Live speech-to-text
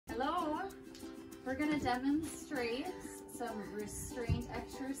we're gonna demonstrate some restraint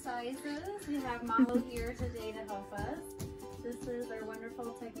exercises. We have Malo here today to help us. This is our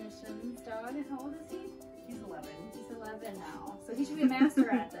wonderful technician's dog. And how old is he? He's 11. He's 11 now, so he should be a master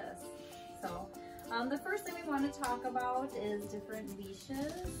at this. So, the first thing we want to talk about is different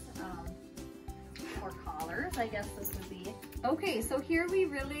leashes, or collars, I guess this would be. Okay, so here we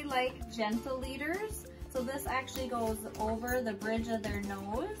really like gentle leaders. So this actually goes over the bridge of their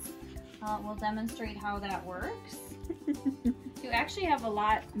nose. We'll demonstrate how that works. You actually have a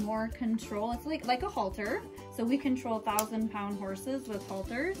lot more control. It's like a halter. So we control 1,000-pound horses with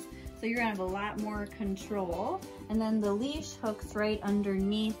halters. So you're gonna have a lot more control. And then the leash hooks right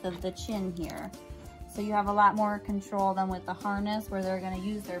underneath of the chin here. So you have a lot more control than with the harness where they're gonna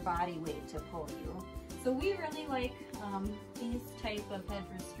use their body weight to pull you. So we really like these type of head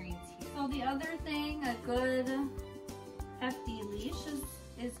restraints here. So the other thing, a good hefty leash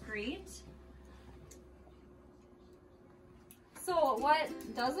is great. So what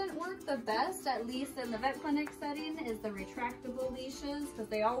doesn't work the best, at least in the vet clinic setting, is the retractable leashes, because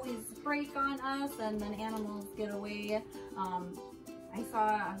they always break on us and then animals get away. I saw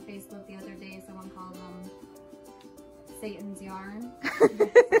on Facebook the other day someone called them Satan's yarn.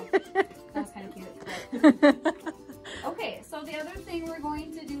 That was kind of cute. Okay, so the other thing we're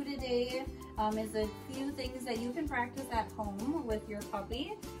going to do today is a few things that you can practice at home with your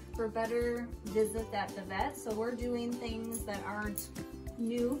puppy for better visits at the vet. So we're doing things that aren't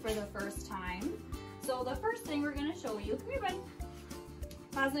new for the first time. So the first thing we're going to show you, come here, bud.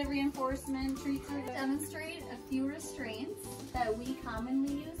 Positive reinforcement treats are to demonstrate a few restraints that we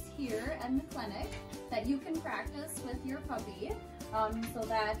commonly use here in the clinic that you can practice with your puppy, so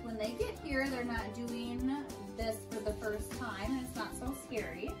that when they get here, they're not doing this for the first time and it's not so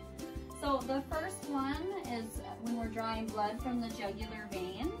scary. So the first one is when we're drawing blood from the jugular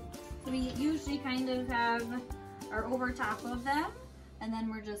vein. So we usually kind of are over top of them, and then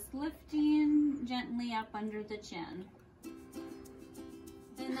we're just lifting gently up under the chin.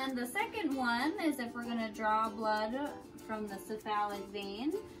 And then the second one is if we're gonna draw blood from the cephalic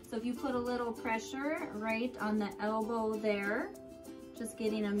vein. So if you put a little pressure right on the elbow there, just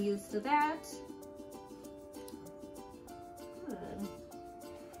getting them used to that. Good.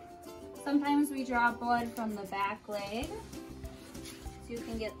 Sometimes we draw blood from the back leg, so you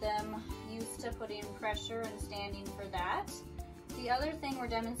can get them used to putting pressure and standing for that. The other thing we're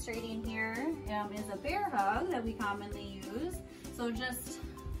demonstrating here is a bear hug that we commonly use. So just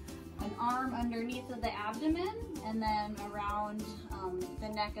an arm underneath of the abdomen and then around the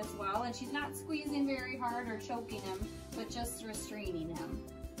neck as well. And she's not squeezing very hard or choking him, but just restraining him.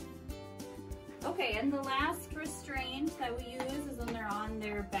 Okay, and the last restraint that we use is when they're on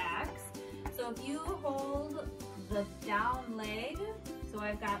their backs. So if you hold the down leg, so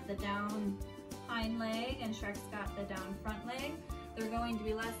I've got the down hind leg and Shrek's got the down front leg, they're going to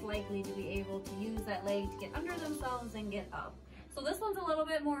be less likely to be able to use that leg to get under themselves and get up. So this one's a little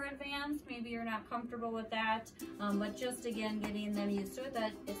bit more advanced. Maybe you're not comfortable with that, but just again, getting them used to it,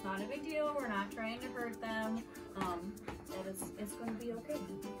 that it's not a big deal. We're not trying to hurt them, that it's going to be okay.